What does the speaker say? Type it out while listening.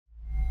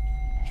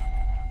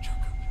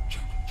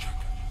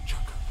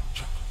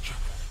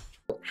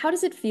how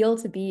does it feel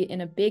to be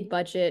in a big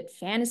budget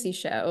fantasy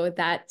show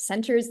that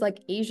centers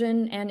like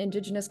Asian and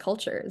indigenous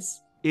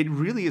cultures? It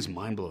really is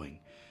mind blowing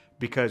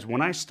because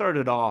when I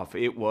started off,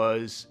 it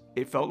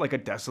felt like a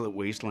desolate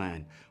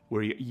wasteland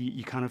where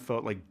you kind of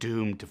felt like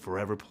doomed to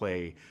forever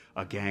play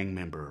a gang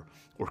member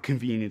or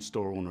convenience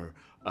store owner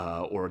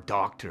or a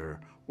doctor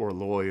or a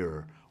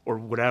lawyer or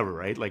whatever,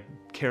 right? Like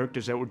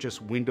characters that were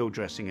just window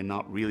dressing and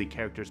not really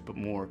characters, but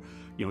more,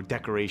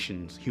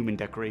 decorations, human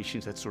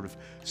decorations that sort of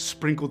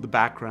sprinkled the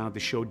background to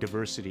show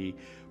diversity,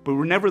 but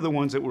were never the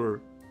ones that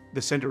were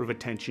the center of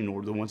attention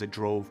or the ones that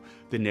drove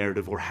the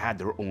narrative or had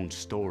their own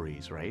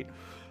stories, right?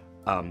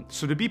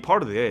 So to be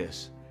part of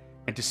this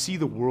and to see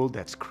the world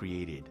that's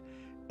created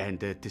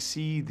and to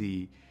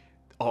see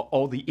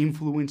all the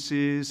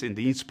influences and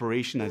the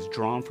inspiration that's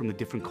drawn from the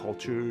different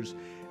cultures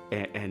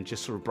and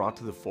just sort of brought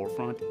to the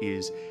forefront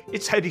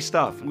it's heady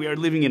stuff. We are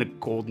living in a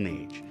golden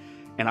age.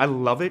 And I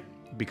love it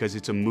because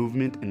it's a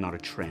movement and not a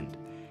trend.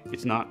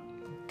 It's not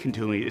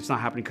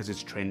happening because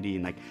it's trendy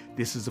and like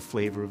this is the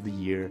flavor of the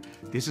year.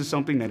 This is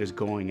something that is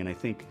going, and I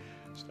think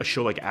a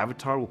show like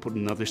Avatar will put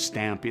another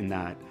stamp in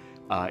that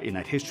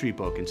history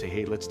book and say,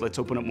 hey, let's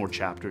open up more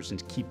chapters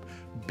and keep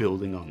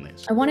building on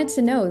this. I wanted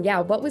to know, yeah,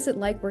 what was it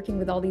like working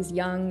with all these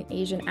young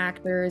Asian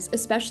actors,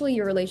 especially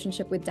your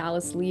relationship with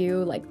Dallas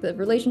Liu? Like the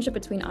relationship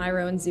between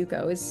Iroh and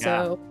Zuko is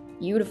so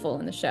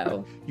beautiful in the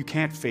show. You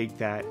can't fake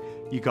that.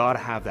 You gotta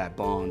have that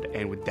bond.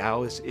 And with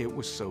Dallas, it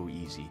was so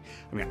easy.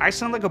 I mean, I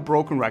sound like a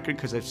broken record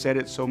because I've said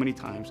it so many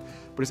times,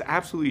 but it's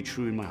absolutely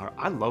true in my heart.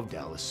 I love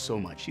Dallas so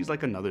much. He's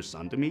like another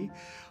son to me.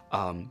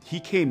 He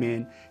came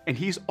in and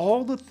he's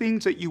all the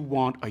things that you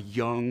want a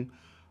young,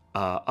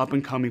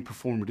 up-and-coming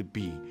performer to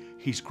be.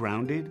 He's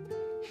grounded,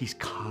 he's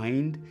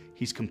kind,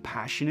 he's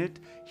compassionate,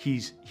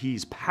 he's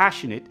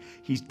passionate,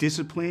 he's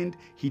disciplined,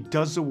 he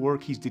does the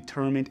work, he's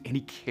determined, and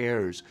he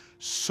cares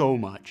so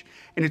much.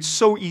 And it's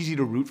so easy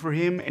to root for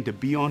him and to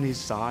be on his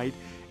side.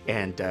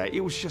 And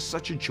it was just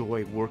such a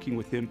joy working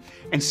with him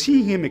and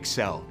seeing him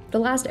excel. The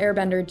Last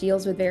Airbender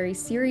deals with very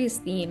serious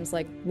themes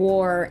like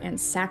war and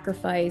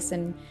sacrifice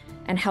and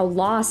how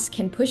loss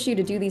can push you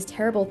to do these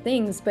terrible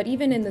things. But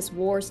even in this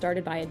war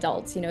started by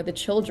adults, the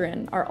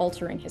children are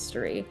altering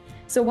history.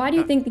 So why do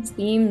you think these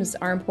themes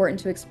are important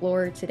to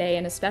explore today,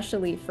 and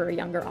especially for a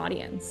younger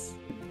audience?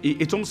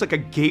 It's almost like a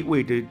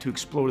gateway to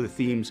explore the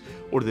themes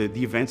or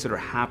the events that are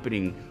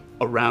happening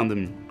around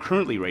them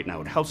currently right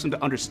now. It helps them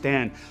to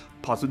understand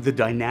possibly the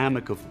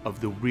dynamic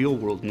of the real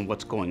world and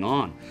what's going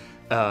on.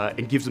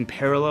 And gives them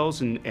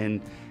parallels,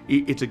 and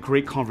it's a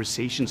great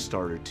conversation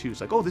starter too. It's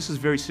like, oh, this is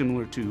very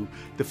similar to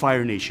the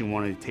Fire Nation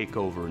wanting to take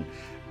over and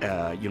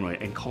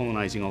and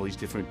colonizing all these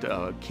different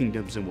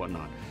kingdoms and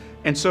whatnot.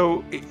 And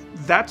so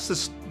that's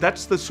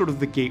the sort of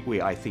the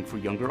gateway, I think, for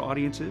younger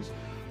audiences.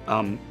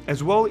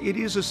 As well, it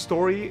is a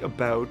story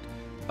about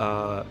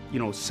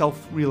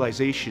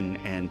self-realization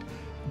and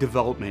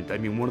development. I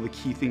mean, one of the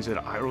key things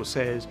that Iroh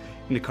says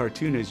in the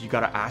cartoon is you got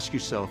to ask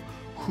yourself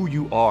who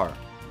you are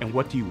and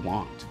what do you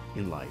want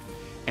in life.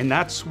 And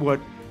that's what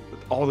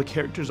all the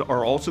characters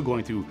are also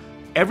going through.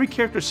 Every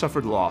character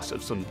suffered loss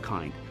of some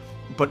kind,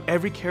 but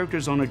every character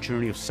is on a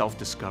journey of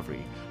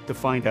self-discovery to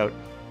find out,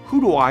 who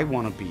do I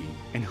want to be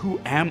and who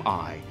am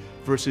I,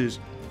 versus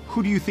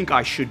who do you think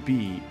I should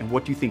be and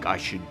what do you think I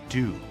should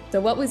do.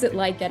 So what was it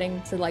like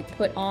getting to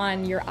put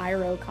on your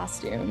Iroh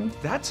costume?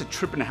 That's a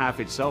trip and a half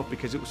itself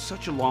because it was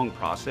such a long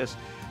process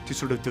to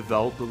sort of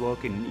develop the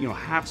look, and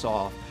hats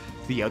off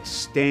the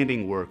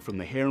outstanding work from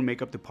the hair and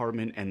makeup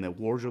department and the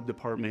wardrobe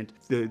department.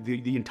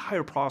 The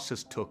entire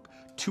process took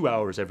 2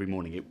 hours every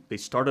morning. They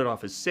started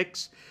off as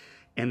 6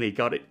 and they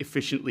got it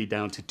efficiently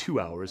down to 2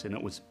 hours, and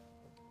it was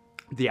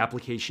the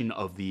application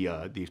of the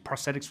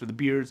prosthetics for the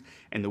beards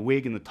and the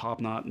wig and the top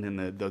knot and then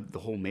the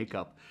whole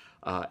makeup.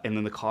 And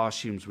then the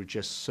costumes were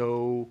just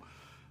so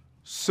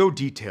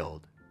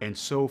detailed and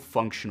so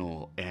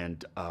functional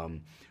and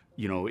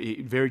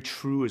very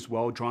true as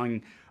well,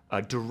 drawing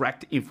a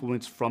direct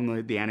influence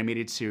from the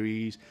animated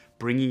series,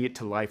 bringing it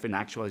to life in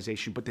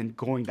actualization, but then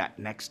going that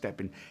next step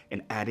and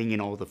adding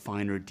in all the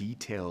finer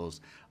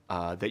details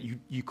that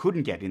you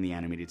couldn't get in the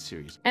animated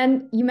series.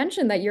 And you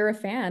mentioned that you're a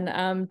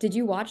fan. Did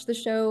you watch the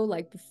show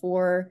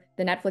before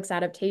the Netflix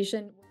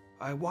adaptation?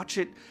 I watched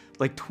it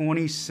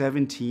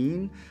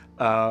 2017.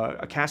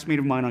 A castmate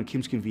of mine on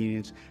Kim's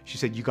Convenience, she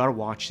said, you gotta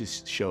watch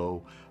this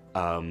show.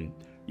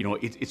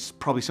 It's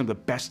probably some of the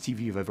best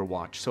TV you've ever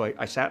watched. So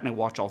I sat and I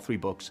watched all 3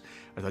 books.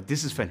 I thought,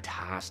 this is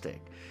fantastic.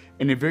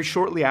 And then very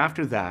shortly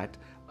after that,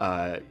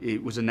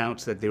 it was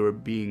announced that it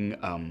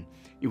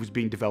was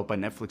being developed by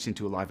Netflix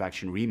into a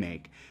live-action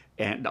remake.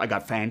 And I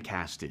got fan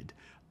casted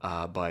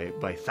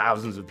by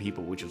thousands of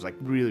people, which was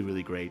really,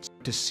 really great.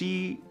 To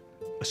see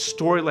a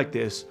story like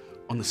this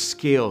on the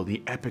scale,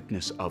 the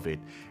epicness of it,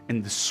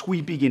 and the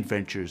sweeping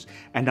adventures,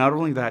 and not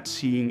only that,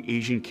 seeing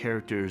Asian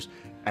characters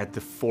at the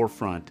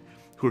forefront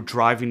who are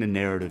driving the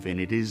narrative, and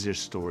it is their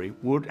story,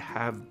 would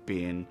have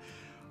been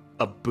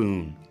a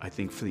boon, I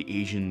think, for the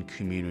Asian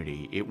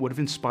community. It would have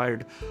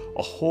inspired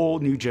a whole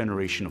new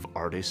generation of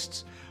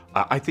artists,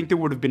 I think there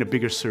would have been a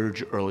bigger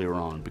surge earlier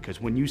on, because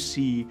when you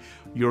see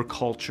your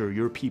culture,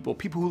 your people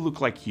who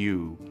look like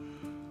you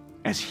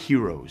as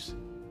heroes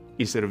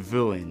instead of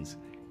villains,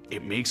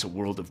 it makes a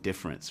world of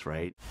difference,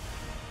 right?